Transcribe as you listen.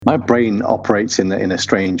My brain operates in a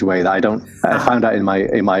strange way that I don't. I found out in my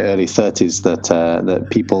early 30s that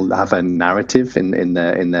people have a narrative in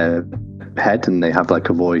their head, and they have like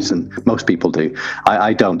a voice, and most people do.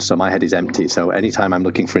 I don't. So my head is empty. So anytime I'm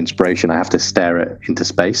looking for inspiration, I have to stare into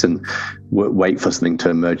space and wait for something to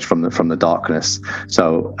emerge from the darkness.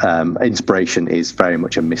 So inspiration is very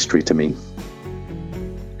much a mystery to me.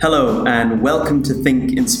 Hello, and welcome to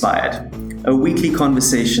Think Inspired, a weekly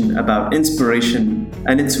conversation about inspiration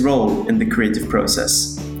and its role in the creative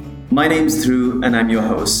process. My name's Dhruv, and I'm your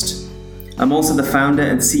host. I'm also the founder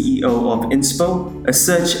and CEO of Inspo, a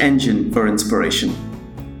search engine for inspiration.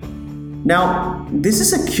 Now, this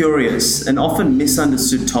is a curious and often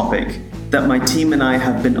misunderstood topic that my team and I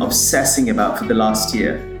have been obsessing about for the last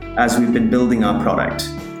year as we've been building our product.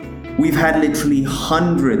 We've had literally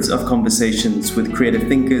hundreds of conversations with creative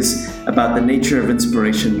thinkers about the nature of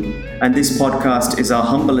inspiration, and this podcast is our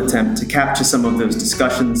humble attempt to capture some of those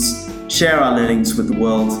discussions, share our learnings with the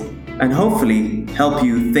world, and hopefully help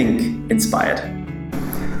you think inspired.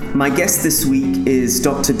 My guest this week is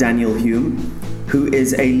Dr. Daniel Hume, who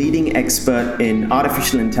is a leading expert in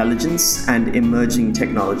artificial intelligence and emerging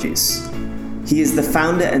technologies. He is the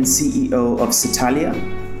founder and CEO of Satalia,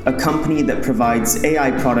 a company that provides AI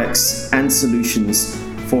products and solutions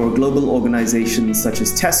for global organizations such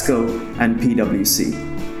as Tesco and PwC.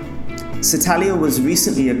 Satalia was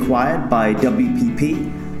recently acquired by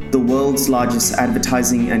WPP, the world's largest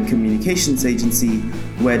advertising and communications agency,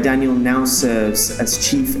 where Daniel now serves as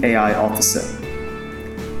Chief AI Officer.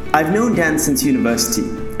 I've known Dan since university,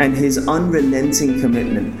 and his unrelenting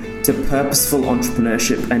commitment to purposeful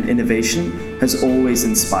entrepreneurship and innovation has always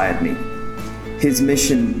inspired me. His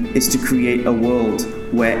mission is to create a world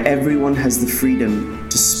where everyone has the freedom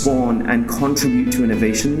to spawn and contribute to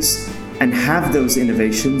innovations and have those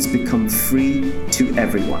innovations become free to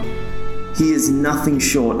everyone. He is nothing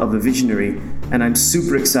short of a visionary, and I'm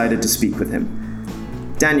super excited to speak with him.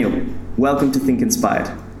 Daniel, welcome to Think Inspired.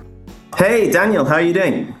 Hey, Daniel, how are you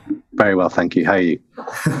doing? Very well, thank you. How are you?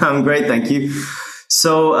 I'm great, thank you.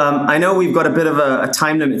 So I know we've got a bit of a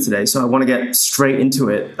time limit today, so I want to get straight into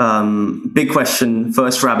it. Big question,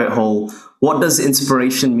 first rabbit hole. What does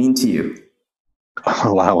inspiration mean to you?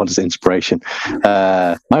 Oh, wow, what is inspiration?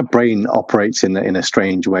 My brain operates in a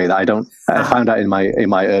strange way that I don't. I found out in my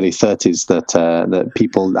early 30s that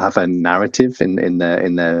people have a narrative in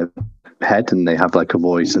their head, and they have like a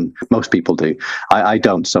voice, and most people do. I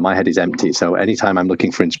don't. So my head is empty. So anytime I'm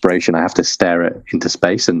looking for inspiration, I have to stare into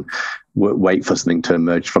space and wait for something to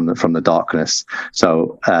emerge from the darkness.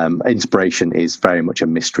 So inspiration is very much a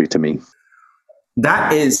mystery to me.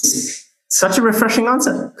 That is such a refreshing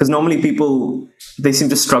answer, because normally people, they seem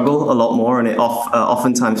to struggle a lot more, and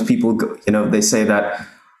oftentimes people, they say that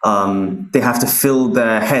they have to fill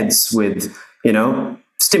their heads with,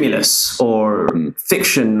 stimulus or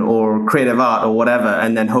fiction or creative art or whatever,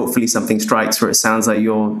 and then hopefully something strikes where it sounds like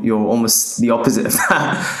you're almost the opposite of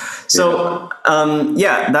that. So,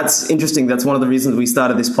 that's interesting. That's one of the reasons we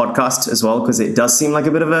started this podcast as well, because it does seem like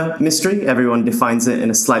a bit of a mystery. Everyone defines it in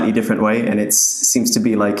a slightly different way, and it seems to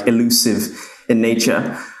be like elusive in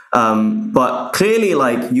nature. But clearly,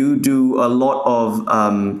 like, you do a lot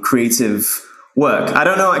of creative work. I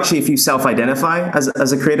don't know actually if you self-identify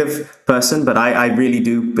as a creative person, but I really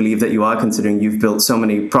do believe that you are, considering you've built so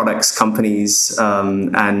many products, companies,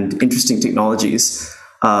 and interesting technologies.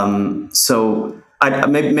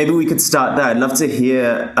 Maybe we could start there. I'd love to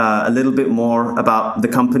hear a little bit more about the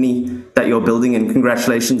company that you're building, and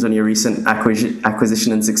congratulations on your recent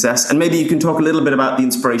acquisition and success. And maybe you can talk a little bit about the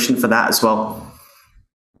inspiration for that as well.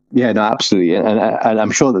 Yeah, no, absolutely. And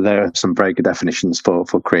I'm sure that there are some very good definitions for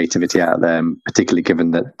creativity out there, particularly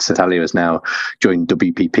given that Satalia has now joined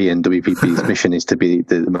WPP, and WPP's mission is to be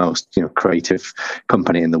the most creative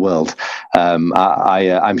company in the world.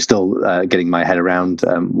 I'm still getting my head around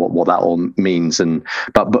what that all means.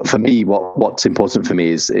 But for me, what's important for me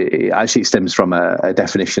is it actually stems from a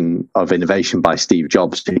definition of innovation by Steve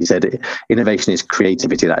Jobs. He said innovation is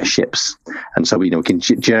creativity that ships. And so we can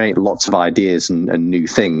generate lots of ideas and new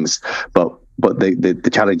things. But the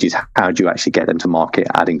challenge is, how do you actually get them to market,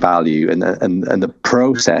 adding value? And the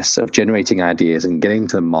process of generating ideas and getting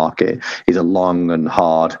to the market is a long and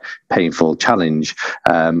hard, painful challenge.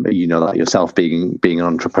 You know that yourself, being an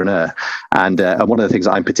entrepreneur. And one of the things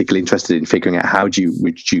I'm particularly interested in figuring out, how do you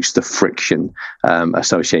reduce the friction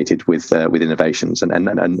associated with innovations, and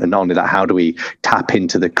not only that, how do we tap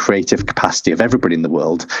into the creative capacity of everybody in the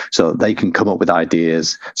world so they can come up with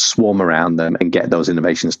ideas, swarm around them, and get those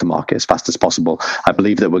innovations to market as fast as possible. possible. I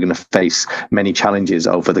believe that we're going to face many challenges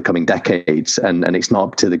over the coming decades, and it's not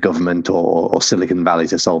up to the government or Silicon Valley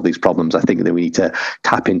to solve these problems. I think that we need to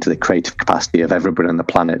tap into the creative capacity of everybody on the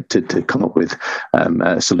planet to come up with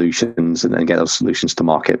solutions and get those solutions to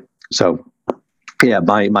market. So yeah,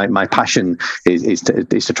 my passion is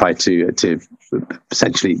to try to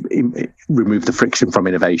essentially remove the friction from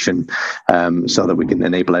innovation, so that we can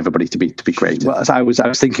enable everybody to be creative. Well, as I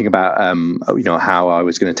was thinking about how I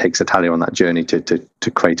was going to take Satalia on that journey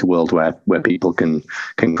to create a world where people can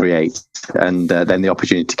create, and then the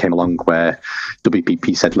opportunity came along where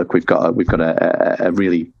WPP said, look, we've got a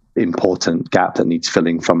really important gap that needs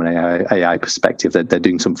filling from an AI perspective. They're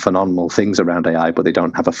doing some phenomenal things around AI, but they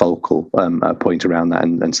don't have a focal point around that.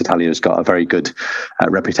 And Satalia's got a very good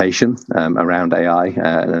reputation around AI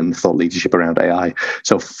and thought leadership around AI.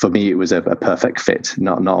 So for me, it was a perfect fit.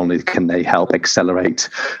 Not only can they help accelerate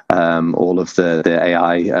all of the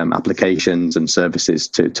AI applications and services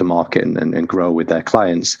to market and grow with their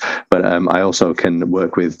clients, but I also can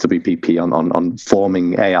work with WPP on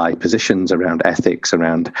forming AI positions around ethics,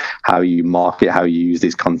 around how you market, how you use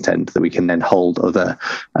this content, that we can then hold other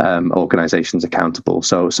organizations accountable.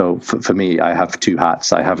 So for me, I have two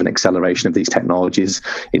hats. I have an acceleration of these technologies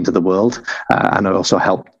into the world, and I also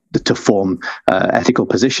help to form ethical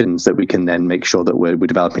positions that we can then make sure that we're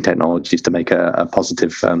developing technologies to make a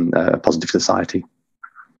positive society.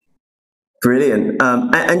 Brilliant.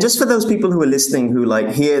 And just for those people who are listening who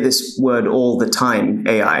hear this word all the time,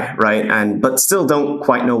 AI, right? But still don't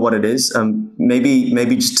quite know what it is.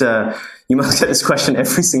 Maybe just you must get this question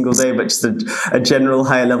every single day, but just a general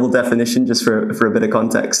higher level definition just for a bit of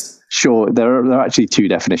context. Sure, there are actually two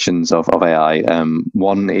definitions of AI.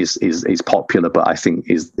 One is popular, but I think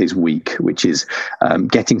is weak, which is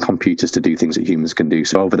getting computers to do things that humans can do.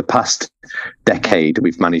 So over the past decade,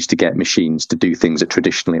 we've managed to get machines to do things that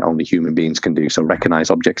traditionally only human beings can do. So recognize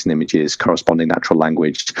objects and images, corresponding natural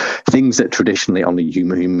language, things that traditionally only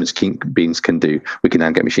human beings can do, we can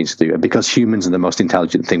now get machines to do. And because humans are the most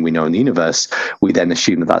intelligent thing we know in the universe, we then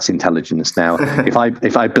assume that that's intelligence. Now,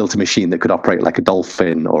 if I built a machine that could operate like a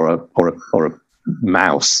dolphin or a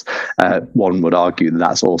mouse, one would argue that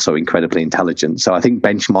that's also incredibly intelligent. So I think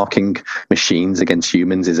benchmarking machines against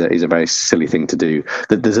humans is a very silly thing to do.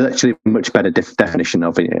 There's actually a much better definition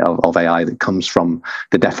of AI that comes from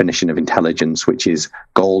the definition of intelligence, which is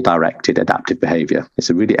goal-directed adaptive behavior.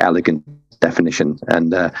 It's a really elegant definition,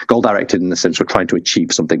 and goal-directed in the sense we're trying to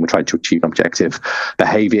achieve something, we're trying to achieve an objective.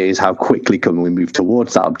 Behavior is how quickly can we move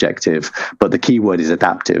towards that objective, but the key word is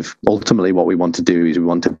adaptive. Ultimately, what we want to do is we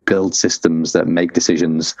want to build systems that make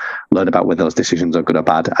decisions, learn about whether those decisions are good or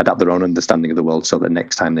bad, adapt their own understanding of the world so that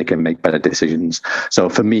next time they can make better decisions. So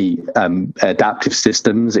for me, adaptive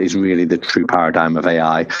systems is really the true paradigm of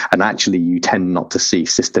AI, and actually you tend not to see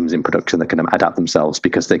systems in production that can adapt themselves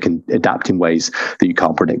because they can adapt in ways that you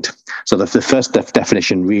can't predict. So the first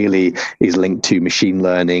definition really is linked to machine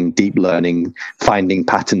learning, deep learning, finding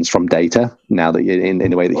patterns from data, now that in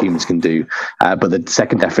the way that humans can do. But the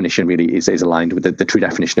second definition really is aligned with the true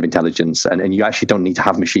definition of intelligence. And you actually don't need to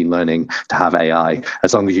have machine learning to have AI.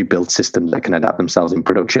 As long as you build systems that can adapt themselves in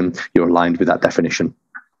production, you're aligned with that definition.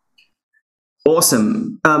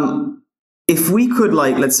 Awesome. If we could,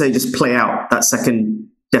 let's say, just play out that second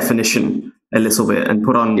definition a little bit and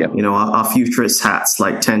put on, our futurist hats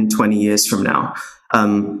 10, 20 years from now.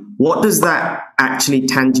 What does that actually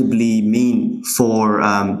tangibly mean for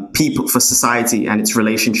people, for society and its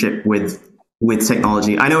relationship with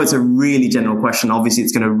technology? I know it's a really general question. Obviously,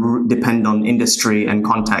 it's going to depend on industry and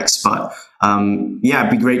context, but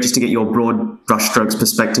it'd be great just to get your broad brushstrokes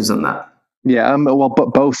perspectives on that. Yeah, well,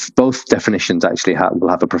 but both definitions actually will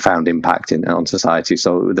have a profound impact on society.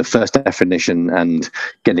 So the first definition and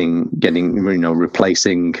getting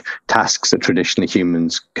replacing tasks that traditionally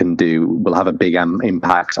humans can do will have a big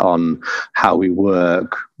impact on how we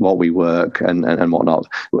work, what we work, and whatnot.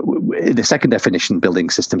 The second definition, building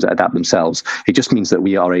systems that adapt themselves, it just means that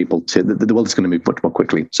we are able to. The world is going to move much more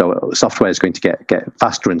quickly. So software is going to get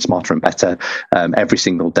faster and smarter and better every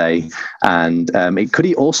single day, and it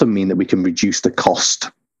could also mean that we can reduce the cost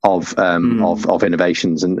of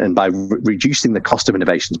innovations, and by reducing the cost of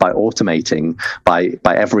innovations, by automating, by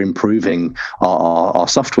ever improving our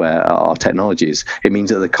software, our technologies, it means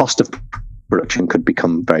that the cost of production could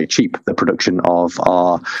become very cheap, the production of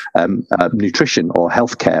our nutrition or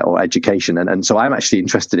healthcare or education. And so I'm actually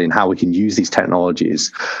interested in how we can use these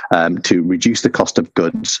technologies to reduce the cost of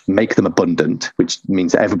goods, make them abundant, which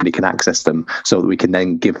means that everybody can access them, so that we can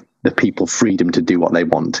then give the people freedom to do what they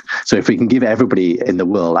want. So if we can give everybody in the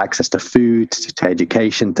world access to food, to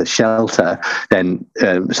education, to shelter, then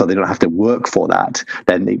so they don't have to work for that,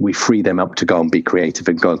 then we free them up to go and be creative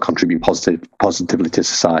and go and contribute positively to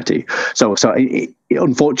society. So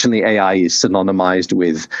unfortunately, AI is synonymized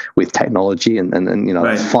with technology, and right.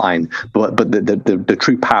 That's fine. But the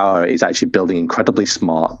true power is actually building incredibly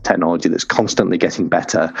smart technology that's constantly getting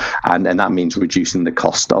better, and that means reducing the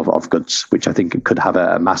cost of goods, which I think could have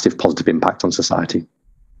a massive positive impact on society.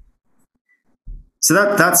 So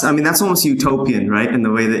that's almost utopian, right, in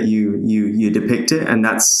the way that you depict it, and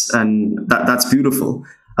that's beautiful.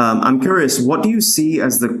 I'm curious, what do you see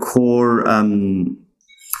as the core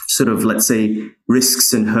sort of, let's say,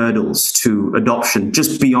 risks and hurdles to adoption,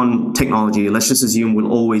 just beyond technology? Let's just assume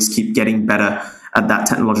we'll always keep getting better at that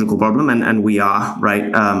technological problem, and we are, right?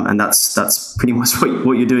 And that's pretty much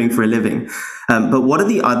what you're doing for a living. But what are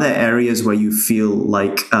the other areas where you feel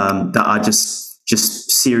like that are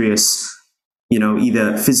just serious,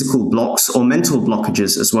 either physical blocks or mental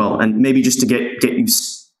blockages as well? And maybe just to get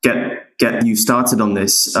you started on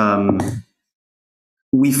this,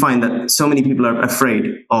 we find that so many people are afraid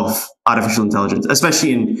of artificial intelligence,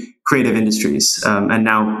 especially in creative industries. And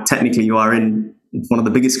now technically you are in one of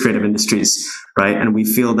the biggest creative industries, right? And we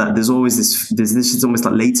feel that there's always this is almost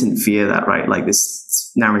like latent fear that, right, like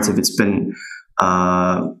this narrative, it's been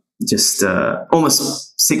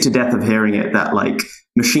almost sick to death of hearing it, that like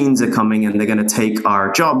machines are coming and they're going to take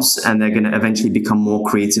our jobs and they're going to eventually become more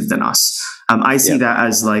creative than us. I see that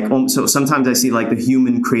as like, so sometimes I see like the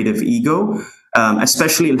human creative ego,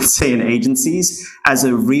 especially let's say in agencies, as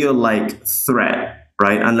a real like threat.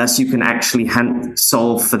 Right, unless you can actually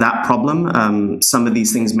solve for that problem, some of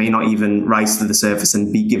these things may not even rise to the surface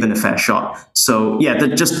and be given a fair shot. So, yeah,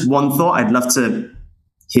 just one thought. I'd love to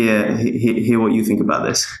hear what you think about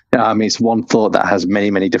this. Yeah, it's one thought that has many,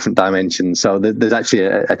 many different dimensions. So there's actually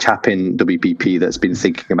a chap in WPP that's been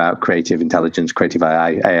thinking about creative intelligence, creative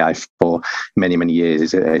AI for many, many years.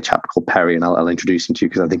 Is a chap called Perry, and I'll introduce him to you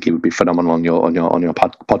because I think he would be phenomenal on your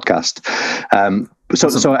podcast. So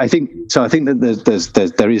I think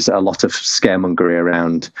that there is a lot of scaremongery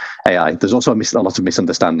around AI. There's also a lot of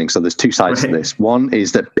misunderstanding. So there's two sides to this. One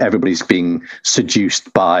is that everybody's being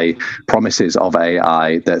seduced by promises of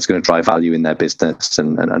AI that's going to drive value in their business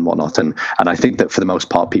and whatnot. And I think that for the most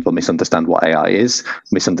part, people misunderstand what AI is,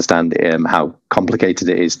 misunderstand how complicated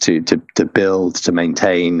it is to build, to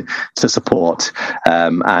maintain, to support.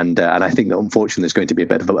 And I think that unfortunately there's going to be a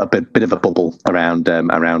bit of a bubble around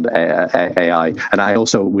AI. And I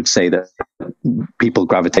also would say that people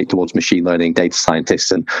gravitate towards machine learning, data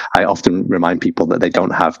scientists, and I often remind people that they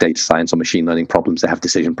don't have data science or machine learning problems; they have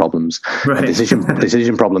decision problems. Right. And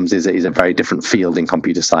decision problems is a very different field in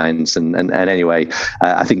computer science. And anyway,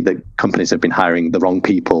 I think that companies have been hiring the wrong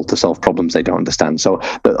people to solve problems they don't understand. So,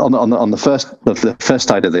 but on the first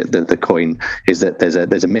side of the coin is that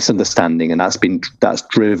there's a misunderstanding, and that's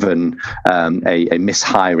driven a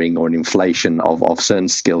mishiring or an inflation of certain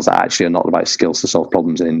skills that actually are not the right skills to solve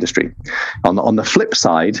problems in industry. On the flip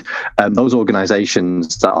side, those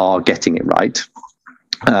organizations that are getting it right,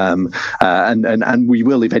 and we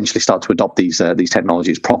will eventually start to adopt these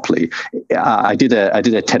technologies properly. I did a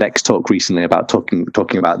TEDx talk recently about talking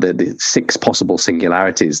about the 6 possible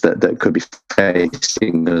singularities that could be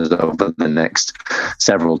facing us over the next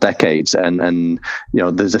several decades, and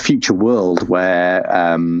there's a future world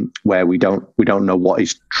where we don't know what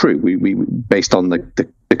is true. We based on the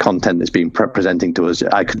content that's being presenting to us.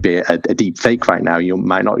 I could be a deep fake right now. You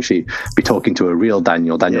might not actually be talking to a real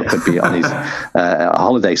Daniel. Daniel could be on his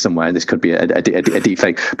holiday somewhere, and this could be a deep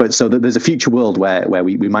fake. But so there's a future world where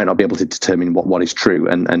we might not be able to determine what is true,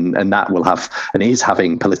 and that will have and is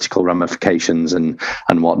having political ramifications and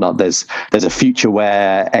whatnot. There's a future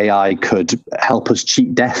where AI could help us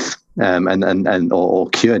cheat death. Or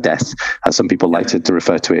cure death, as some people like to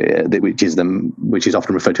refer to it, which is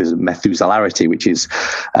often referred to as Methuselarity, which is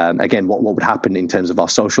again what would happen in terms of our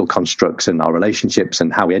social constructs and our relationships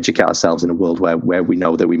and how we educate ourselves in a world where we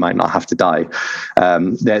know that we might not have to die.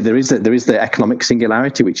 There is the economic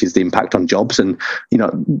singularity, which is the impact on jobs, and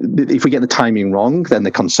if we get the timing wrong, then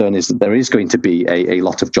the concern is that there is going to be a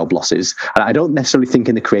lot of job losses. And I don't necessarily think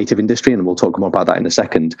in the creative industry, and we'll talk more about that in a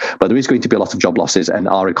second, but there is going to be a lot of job losses, and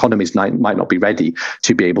our economies might not be ready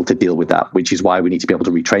to be able to deal with that, which is why we need to be able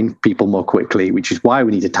to retrain people more quickly, which is why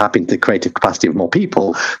we need to tap into the creative capacity of more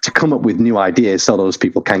people to come up with new ideas so those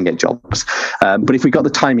people can get jobs. But if we got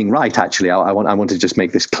the timing right, actually, I want to just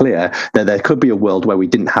make this clear that there could be a world where we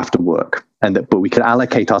didn't have to work. but we can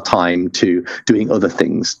allocate our time to doing other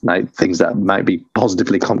things, like things that might be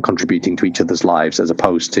positively contributing to each other's lives as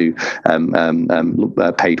opposed to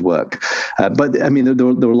paid work. But I mean, there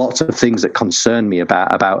are lots of things that concern me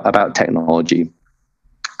about technology.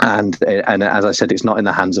 And as I said, it's not in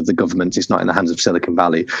the hands of the government. It's not in the hands of Silicon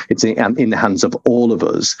Valley. It's in the hands of all of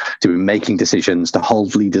us to be making decisions, to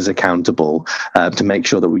hold leaders accountable, to make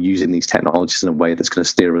sure that we're using these technologies in a way that's going to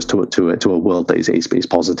steer us to a world that is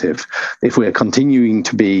positive. If we're continuing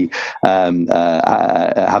to be have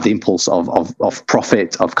the impulse of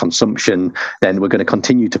profit, of consumption, then we're going to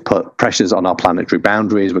continue to put pressures on our planetary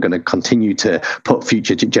boundaries. We're going to continue to put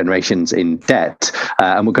future generations in debt,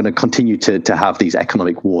 and we're going to continue to have these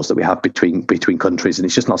economic wars that we have between countries, and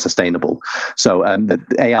it's just not sustainable. So the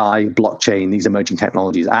AI, blockchain, these emerging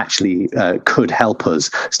technologies actually could help us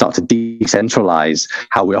start to decentralize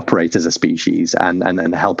how we operate as a species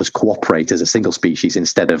and help us cooperate as a single species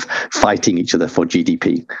instead of fighting each other for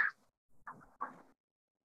GDP.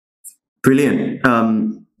 Brilliant.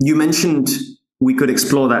 You mentioned we could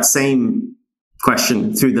explore that same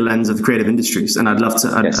question through the lens of creative industries, and I'd love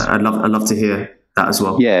to hear that as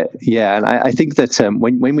well. Yeah, and I think that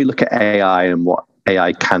when we look at AI and what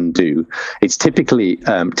AI can do, it's typically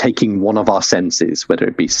taking one of our senses, whether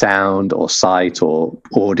it be sound or sight or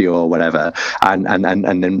audio or whatever, and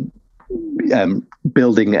then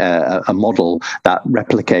building a model that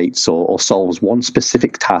replicates or solves one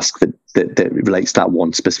specific task that relates to that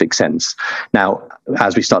one specific sense. Now,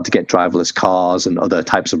 as we start to get driverless cars and other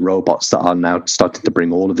types of robots that are now starting to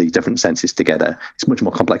bring all of these different senses together, it's much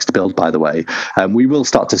more complex to build, by the way. We will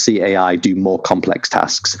start to see AI do more complex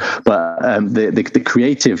tasks, but the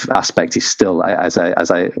creative aspect is still, as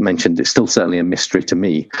I mentioned, it's still certainly a mystery to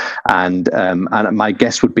me. And my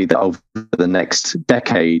guess would be that over the next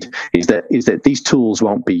decade is that these tools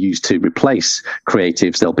won't be used to replace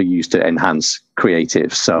creatives; they'll be used to enhance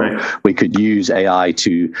creatives. So we could use AI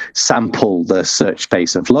to sample the search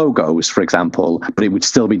space of logos, for example, but it would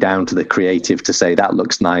still be down to the creative to say that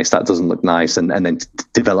looks nice, that doesn't look nice, and then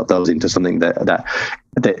develop those into something that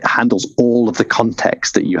handles all of the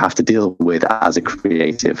context that you have to deal with as a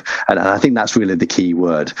creative. And I think that's really the key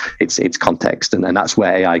word. It's context, and that's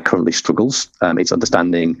where AI currently struggles. It's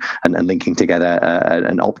understanding and linking together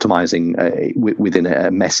and optimizing within a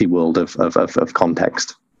messy world of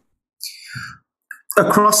context.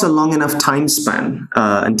 Across a long enough time span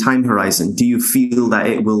and time horizon, do you feel that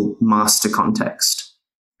it will master context?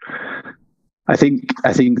 I think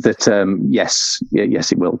that yes,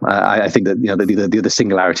 it will. I think that the other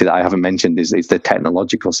singularity that I haven't mentioned is the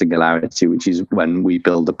technological singularity, which is when we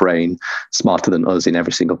build a brain smarter than us in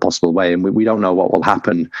every single possible way, and we don't know what will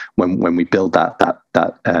happen when we build that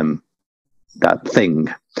thing.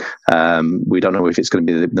 We don't know if it's going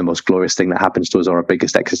to be the most glorious thing that happens to us or our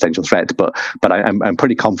biggest existential threat, but I'm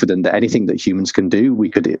pretty confident that anything that humans can do, we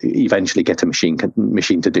could eventually get a machine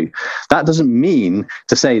to do. That doesn't mean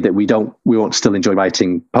to say that we won't still enjoy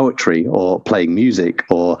writing poetry or playing music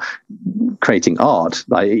or creating art.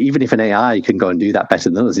 Like, even if an AI can go and do that better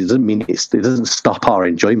than us, it doesn't mean it doesn't stop our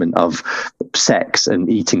enjoyment of sex and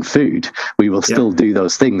eating food. We will still do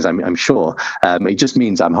those things, I'm sure. It just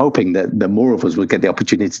means I'm hoping that more of us will get the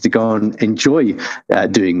opportunity to go and enjoy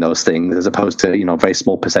doing those things, as opposed to a very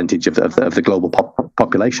small percentage of the global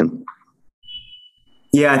population.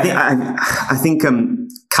 Yeah, I think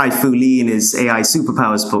Kai-Fu Lee in his AI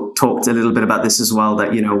Superpowers book talked a little bit about this as well.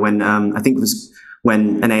 That when I think it was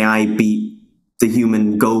when an AI beat the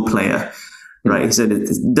human Go player. Right, he said it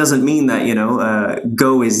doesn't mean that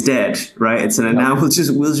Go is dead. Right, it's now we'll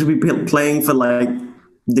just be playing for like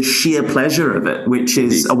the sheer pleasure of it, which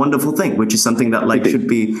is a wonderful thing, which is something that should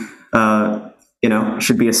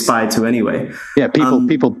be aspired to anyway. Yeah,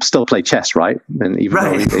 people still play chess, right? And even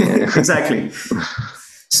Exactly.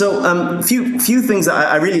 So, few things that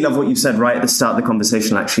I really love what you said right at the start of the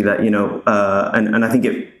conversation. Actually, that and I think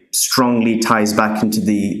it strongly ties back into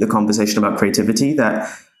the conversation about creativity. That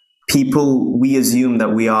we assume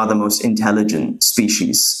that we are the most intelligent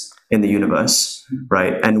species in the universe,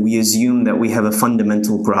 right? And we assume that we have a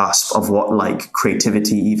fundamental grasp of what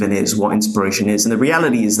creativity even is, what inspiration is. And the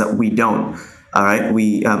reality is that we don't. All right,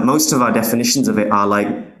 we most of our definitions of it are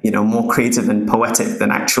more creative and poetic than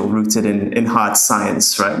actual rooted in hard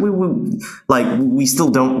science, right? We still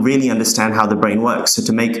don't really understand how the brain works. So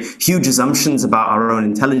to make huge assumptions about our own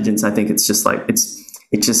intelligence, I think it's just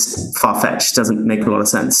it's just far-fetched. Doesn't make a lot of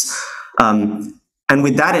sense. And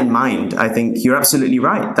with that in mind, I think you're absolutely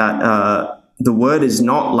right that the word is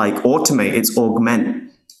not automate, it's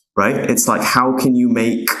augment, right? It's how can you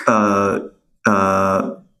make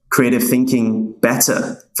creative thinking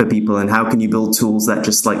better for people, and how can you build tools that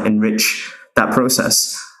just like enrich that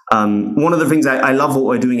process? One of the things I love what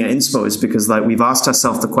we're doing at Inspo is because like we've asked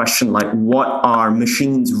ourselves the question, like, what are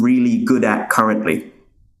machines really good at currently,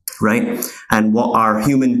 right? And what are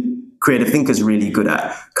human creative thinkers really good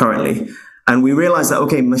at currently? And we realized that,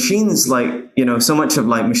 okay, machines, like, so much of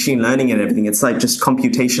like machine learning and everything, it's like just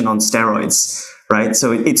computation on steroids, right?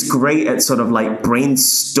 So it's great at sort of like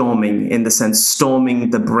brainstorming, in the sense, storming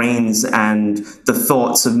the brains and the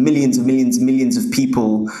thoughts of millions and millions and millions of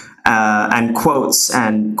people, and quotes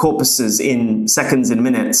and corpuses in seconds and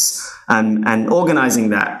minutes, and organizing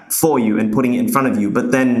that for you and putting it in front of you.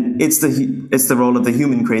 But then it's the role of the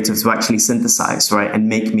human creatives to actually synthesize, right, and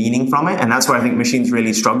make meaning from it. And that's where I think machines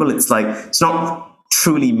really struggle. It's like, it's not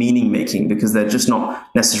truly meaning making because they're just not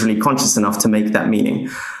necessarily conscious enough to make that meaning.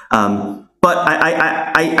 But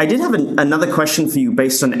I did have another question for you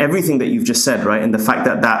based on everything that you've just said, right? And the fact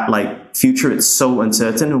that like future, it's so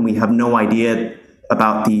uncertain and we have no idea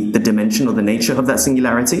about the dimension or the nature of that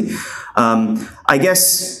singularity. I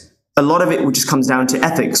guess a lot of it just comes down to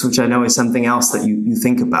ethics, which I know is something else that you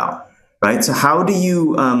think about, right? So how do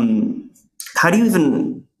you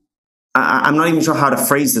even, I'm not even sure how to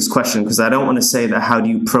phrase this question, because I don't want to say that how do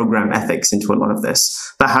you program ethics into a lot of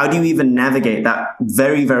this, but how do you even navigate that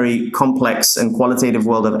very, very complex and qualitative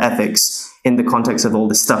world of ethics in the context of all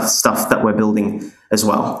this stuff that we're building as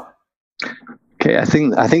well? Okay, I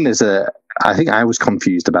think I was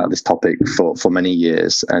confused about this topic for many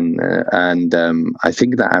years, and I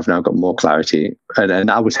think that I've now got more clarity, and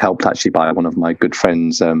I was helped actually by one of my good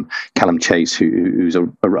friends, Callum Chase, who's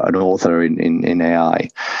an author in AI,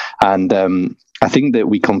 and I think that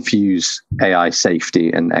we confuse AI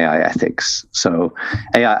safety and AI ethics. So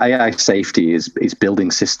AI safety is building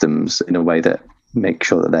systems in a way that make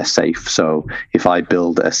sure that they're safe. So if I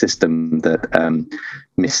build a system that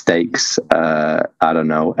mistakes, I don't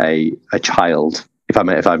know, a child. If I'm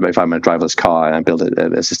a driverless car and I build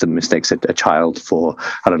a system that mistakes a child for,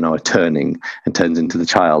 I don't know, a turning and turns into the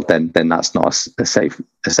child, then that's not a safe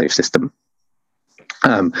system.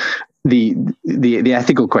 The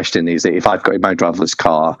ethical question is that if I've got my driverless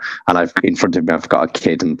car and in front of me I've got a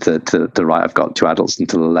kid, and to the right I've got two adults, and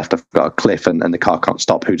to the left I've got a cliff, and the car can't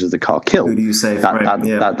stop, who does the car kill? Who do you save?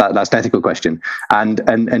 That's an ethical question. And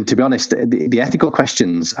to be honest, the ethical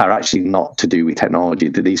questions are actually not to do with technology.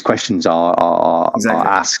 These questions are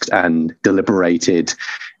asked and deliberated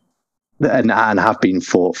and have been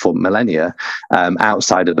for millennia,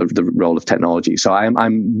 outside of the role of technology. So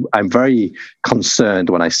I'm very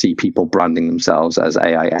concerned when I see people branding themselves as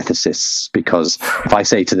AI ethicists, because if I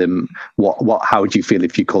say to them, how would you feel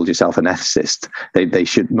if you called yourself an ethicist? They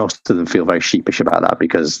should, most of them feel very sheepish about that,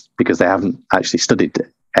 because they haven't actually studied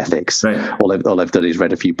ethics. Right. All I've done is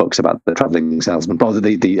read a few books about the traveling salesman,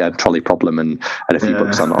 probably the trolley problem, and a few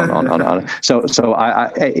books on. So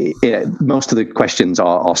most of the questions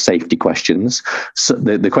are safety questions. So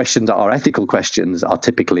the questions that are ethical questions are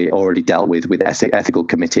typically already dealt with ethical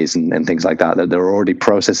committees and things like that. There are already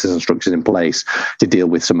processes and structures in place to deal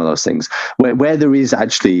with some of those things. Where there is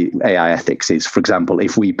actually AI ethics is, for example,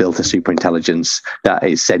 if we built a super intelligence that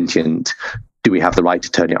is sentient, do we have the right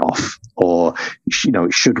to turn it off? Or,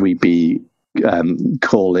 should we be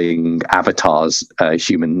calling avatars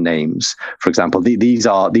human names, for example? These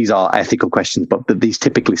are ethical questions, but these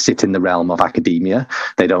typically sit in the realm of academia.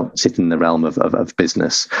 They don't sit in the realm of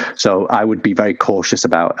business. So I would be very cautious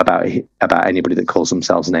about anybody that calls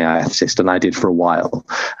themselves an AI ethicist, and I did for a while.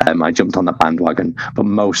 I jumped on that bandwagon, but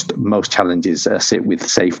most challenges sit with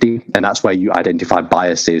safety, and that's where you identify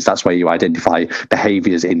biases. That's where you identify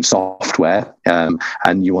behaviors in software,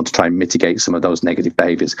 and you want to try and mitigate some of those negative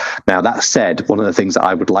behaviors. Now, that said, one of the things that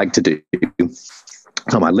I would like to do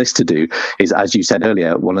on my list to do is, as you said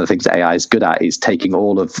earlier, one of the things that AI is good at is taking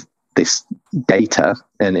all of this data,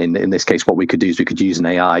 and in this case, what we could do is we could use an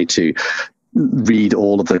AI to read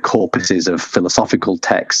all of the corpuses of philosophical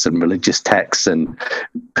texts and religious texts and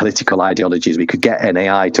political ideologies. We could get an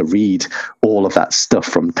AI to read all of that stuff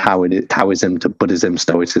from Taoism to Buddhism,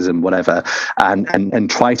 Stoicism, whatever, and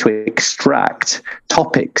try to extract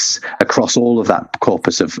topics across all of that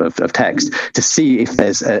corpus of text to see if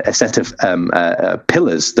there's a set of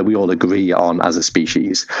pillars that we all agree on as a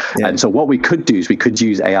species. Yeah. And so what we could do is we could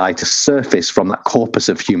use AI to surface from that corpus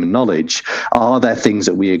of human knowledge, are there things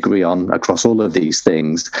that we agree on across all of these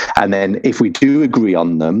things? And then if we do agree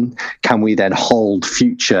on them, can we then hold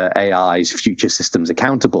future AIs, future systems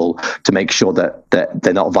accountable to make sure that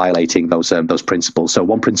they're not violating those principles. So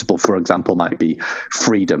one principle, for example, might be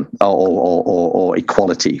freedom or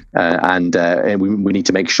equality, and we need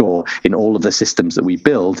to make sure in all of the systems that we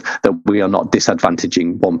build that we are not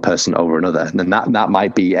disadvantaging one person over another. And that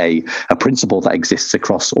might be a principle that exists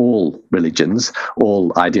across all religions,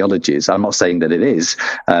 all ideologies. I'm not saying that it is.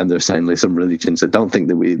 There's certainly some religions that don't think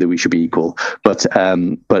that we should be equal, but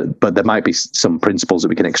there might be some principles that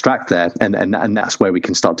we can extract there, and that's where we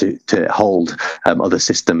can start to hold other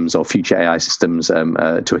systems or future AI systems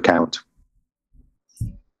to account.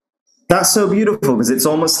 That's so beautiful, because it's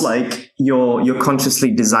almost like you're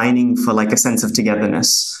consciously designing for like a sense of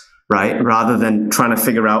togetherness, right? Rather than trying to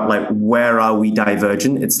figure out like where are we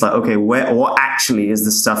divergent. It's like, okay, what actually is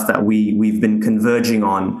the stuff that we've been converging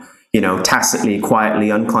on, tacitly,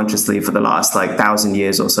 quietly, unconsciously for the last like 1,000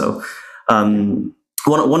 years or so.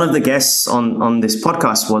 One of the guests on this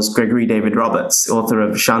podcast was Gregory David Roberts, author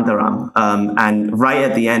of Shantaram, and right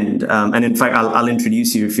at the end, and in fact, I'll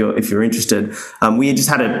introduce you if you're interested. We just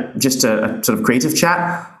had a sort of creative chat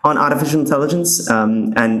on artificial intelligence,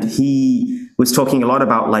 and he was talking a lot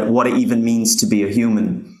about like what it even means to be a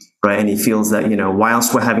human, right? And he feels that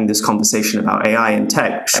whilst we're having this conversation about AI and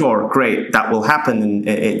tech, sure, great, that will happen, and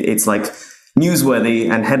it's like newsworthy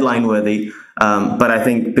and headline worthy. But I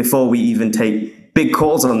think before we even take big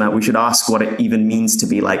calls on that, we should ask what it even means to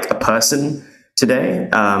be like a person today,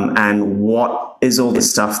 and what is all the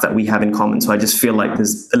stuff that we have in common. So I just feel like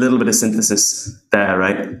there's a little bit of synthesis there,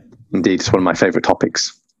 right? Indeed, it's one of my favorite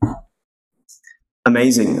topics.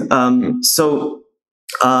 Amazing. So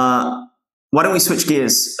why don't we switch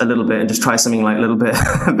gears a little bit and just try something like a little bit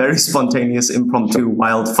very spontaneous, impromptu,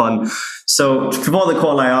 wild fun. So before the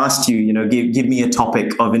call, I asked you, give me a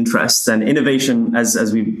topic of interest, and innovation,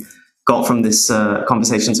 as we've got from this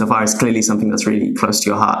conversation so far, is clearly something that's really close to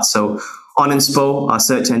your heart. So on Inspo, our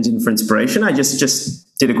search engine for inspiration, I just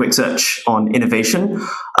did a quick search on innovation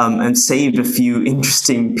and saved a few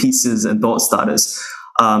interesting pieces and thought starters.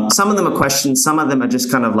 Some of them are questions, some of them are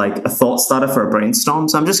just kind of like a thought starter for a brainstorm.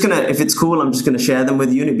 So I'm just going to, if it's cool, I'm just going to share them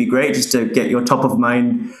with you, and it'd be great just to get your top of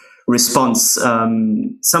mind response.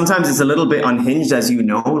 Sometimes it's a little bit unhinged, as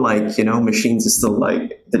machines are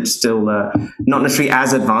still not necessarily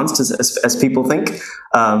as advanced as people think.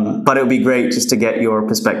 But it would be great just to get your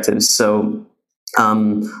perspectives. So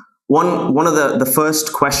one of the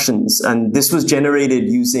first questions, and this was generated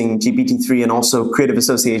using GPT-3 and also creative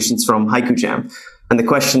associations from HaikuJam. And the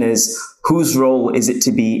question is, whose role is it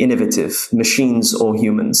to be innovative, machines or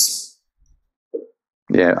humans?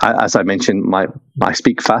 Yeah, as I mentioned, I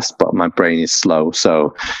speak fast, but my brain is slow.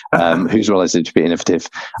 So whose role is it to be innovative?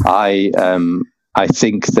 I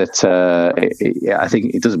think that I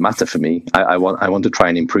think it doesn't matter for me. I want to try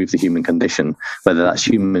and improve the human condition, whether that's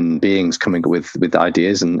human beings coming up with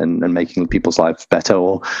ideas and making people's lives better,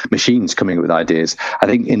 or machines coming up with ideas. I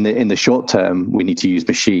think in the short term, we need to use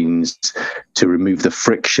machines to remove the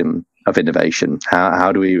friction of innovation.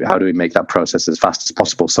 How do we make that process as fast as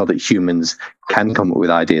possible so that humans can come up with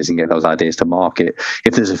ideas and get those ideas to market?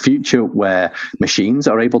 If there's a future where machines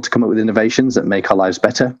are able to come up with innovations that make our lives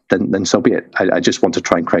better, then so be it. I just want to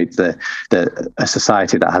try and create a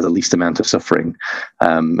society that has the least amount of suffering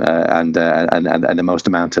and the most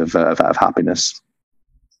amount of happiness.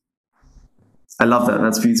 I love that.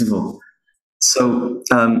 That's beautiful. So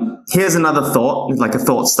here's another thought, like a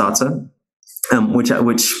thought starter. Which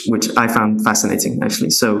I found fascinating,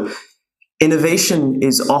 actually. So innovation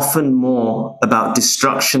is often more about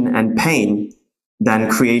destruction and pain than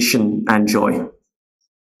creation and joy.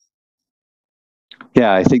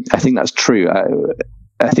 Yeah, I think that's true.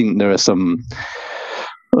 I think there are some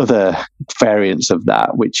other variants of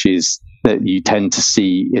that, which is that you tend to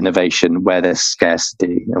see innovation where there's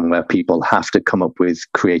scarcity and where people have to come up with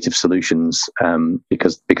creative solutions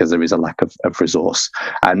because there is a lack of resource.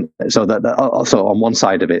 And so that also on one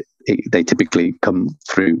side of it, they typically come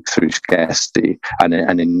through scarcity and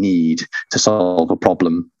a need to solve a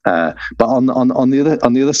problem. But on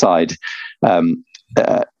the other side, how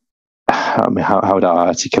would I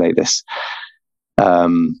articulate this?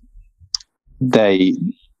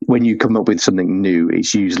 When you come up with something new,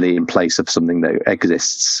 it's usually in place of something that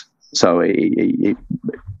exists. So it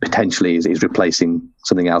potentially is replacing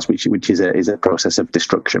something else, which is a process of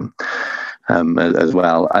destruction as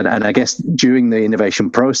well. And I guess during the innovation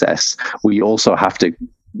process, we also have to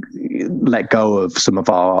let go of some of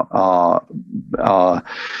our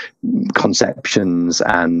conceptions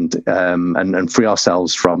and free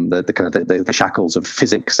ourselves from the kind of the shackles of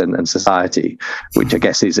physics and society, which I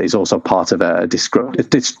guess is also part of a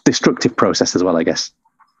destructive process as well, I guess.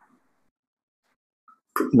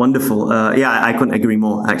 Wonderful. Yeah, I couldn't agree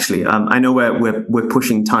more. Actually, I know we're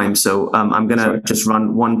pushing time, so I'm gonna just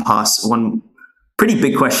run one pretty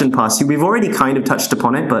big question past you. We've already kind of touched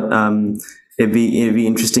upon it, but it'd be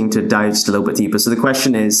interesting to dive just a little bit deeper. So the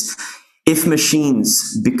question is: if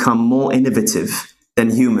machines become more innovative than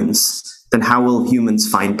humans, then how will humans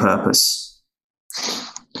find purpose?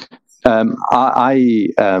 Most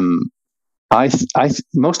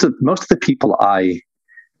of the people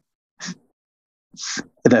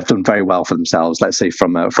they've done very well for themselves. Let's say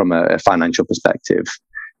from a financial perspective,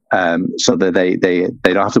 so that they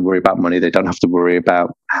don't have to worry about money. They don't have to worry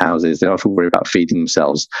about houses. They don't have to worry about feeding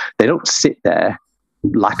themselves. They don't sit there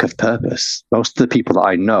lack of purpose. Most of the people that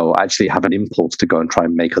I know actually have an impulse to go and try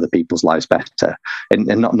and make other people's lives better, and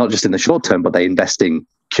not just in the short term, but they invest in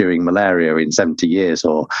curing malaria in 70 years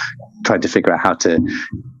or trying to figure out how to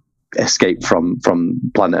escape from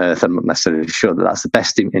planet Earth. I'm not necessarily sure that that's the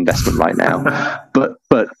best investment right now, but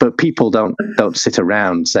people don't sit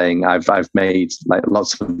around saying I've made like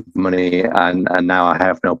lots of money and now I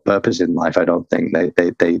have no purpose in life. I don't think they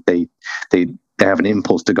have an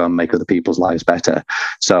impulse to go and make other people's lives better.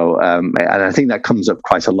 So, and I think that comes up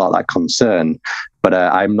quite a lot, that concern. But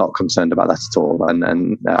I'm not concerned about that at all.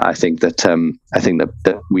 And I think that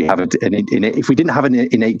we have if we didn't have an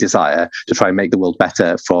innate desire to try and make the world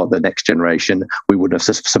better for the next generation, we wouldn't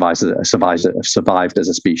have survived as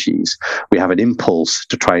a species. We have an impulse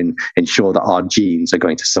to try and ensure that our genes are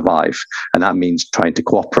going to survive, and that means trying to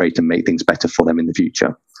cooperate and make things better for them in the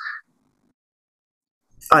future.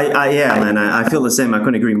 Yeah, man, I feel the same. I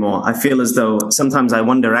couldn't agree more. I feel as though sometimes I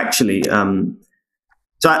wonder actually.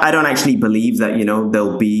 So I don't actually believe that,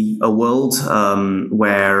 there'll be a world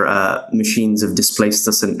where machines have displaced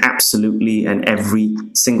us in absolutely and every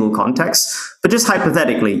single context. But just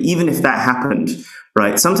hypothetically, even if that happened,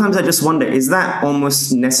 right? Sometimes I just wonder, is that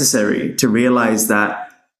almost necessary to realize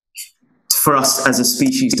that for us as a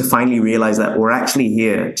species to finally realize that we're actually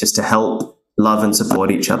here just to help, love, and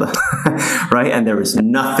support each other, right? And there is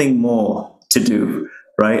nothing more to do,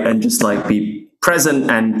 right? And just like be present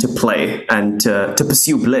and to play and to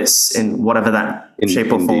pursue bliss in whatever that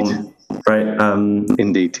shape or form, right?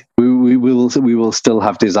 Indeed, we will still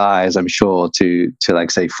have desires, I'm sure, to like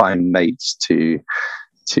say find mates, to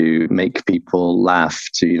make people laugh,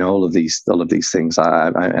 to all of these things. I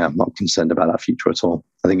am not concerned about that future at all.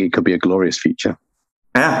 I think it could be a glorious future.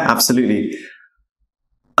 Yeah, absolutely.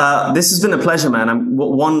 This has been a pleasure, man.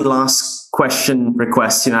 One last question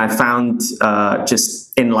request. I found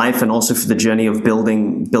just in life and also for the journey of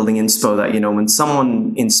building Inspo that, when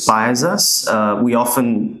someone inspires us,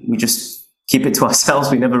 we just keep it to ourselves.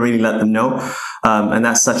 We never really let them know. And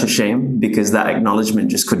that's such a shame, because that acknowledgement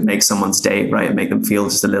just could make someone's day, right? Make them feel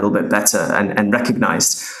just a little bit better and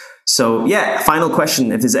recognized. So yeah, final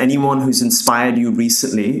question. If there's anyone who's inspired you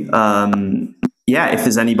recently, if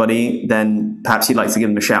there's anybody, then perhaps you'd like to give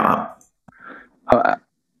them a shout out.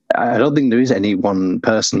 I don't think there is any one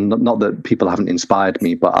person, not that people haven't inspired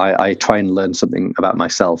me, but I try and learn something about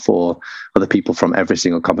myself or other people from every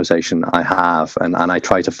single conversation I have. And I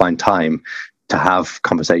try to find time to have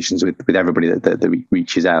conversations with everybody that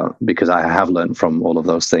reaches out, because I have learned from all of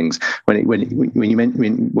those things. When you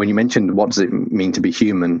mentioned what does it mean to be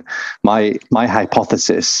human, my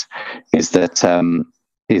hypothesis is that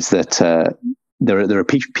there are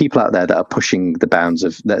people out there that are pushing the bounds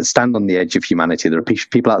that stand on the edge of humanity. There are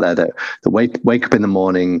people out there that wake up in the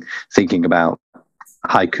morning thinking about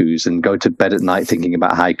haikus and go to bed at night thinking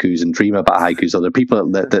about haikus and dream about haikus. Or there are people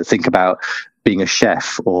that think about being a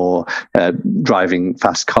chef or driving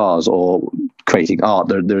fast cars or creating art.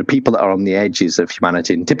 There are people that are on the edges of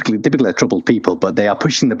humanity, and typically they're troubled people, but they are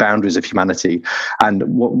pushing the boundaries of humanity. And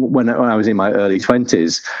when I was in my early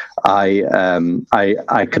 20s,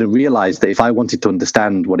 I could have realized that if I wanted to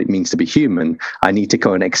understand what it means to be human, I need to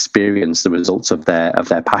go and experience the results of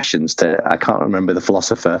their passions. I can't remember the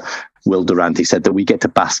philosopher Will Durant. He said that we get to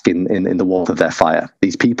bask in the warmth of their fire.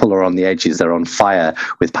 These people are on the edges; they're on fire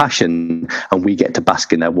with passion, and we get to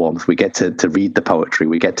bask in their warmth. We get to read the poetry.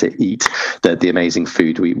 We get to eat the amazing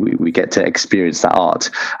food. We get to experience that art.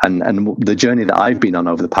 And the journey that I've been on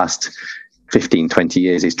over the past 15, 20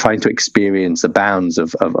 years is trying to experience the bounds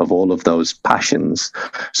of all of those passions,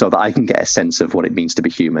 so that I can get a sense of what it means to be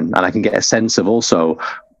human, and I can get a sense of also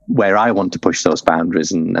where I want to push those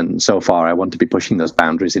boundaries. And so far, I want to be pushing those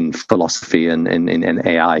boundaries in philosophy and in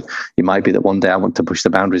AI. It might be that one day I want to push the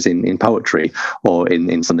boundaries in poetry or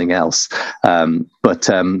in something else. But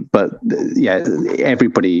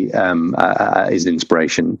everybody is an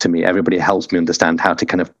inspiration to me. Everybody helps me understand how to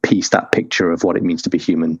kind of piece that picture of what it means to be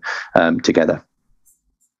human together.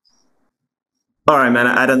 All right, man.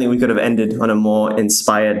 I don't think we could have ended on a more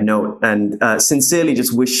inspired note. And sincerely,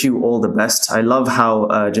 just wish you all the best. I love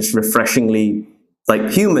how just refreshingly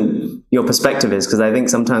human your perspective is, because I think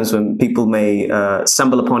sometimes when people may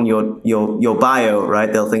stumble upon your bio,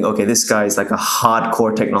 right, they'll think, okay, this guy is like a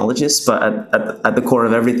hardcore technologist, but at the core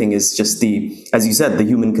of everything is just as you said, the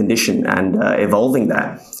human condition and evolving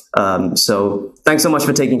that. So thanks so much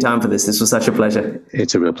for taking time for this. This was such a pleasure.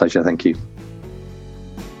 It's a real pleasure. Thank you.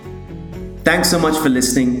 Thanks so much for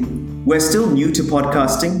listening. We're still new to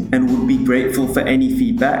podcasting and would be grateful for any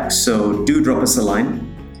feedback, so do drop us a line.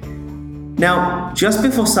 Now, just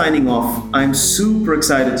before signing off, I'm super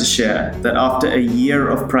excited to share that after a year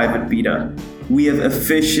of private beta, we have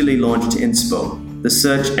officially launched Inspo, the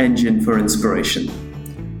search engine for inspiration.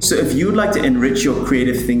 So if you'd like to enrich your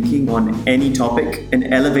creative thinking on any topic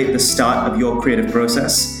and elevate the start of your creative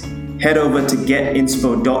process, head over to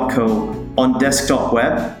getinspo.co on desktop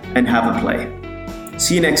web and have a play.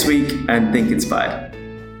 See you next week and think inspired.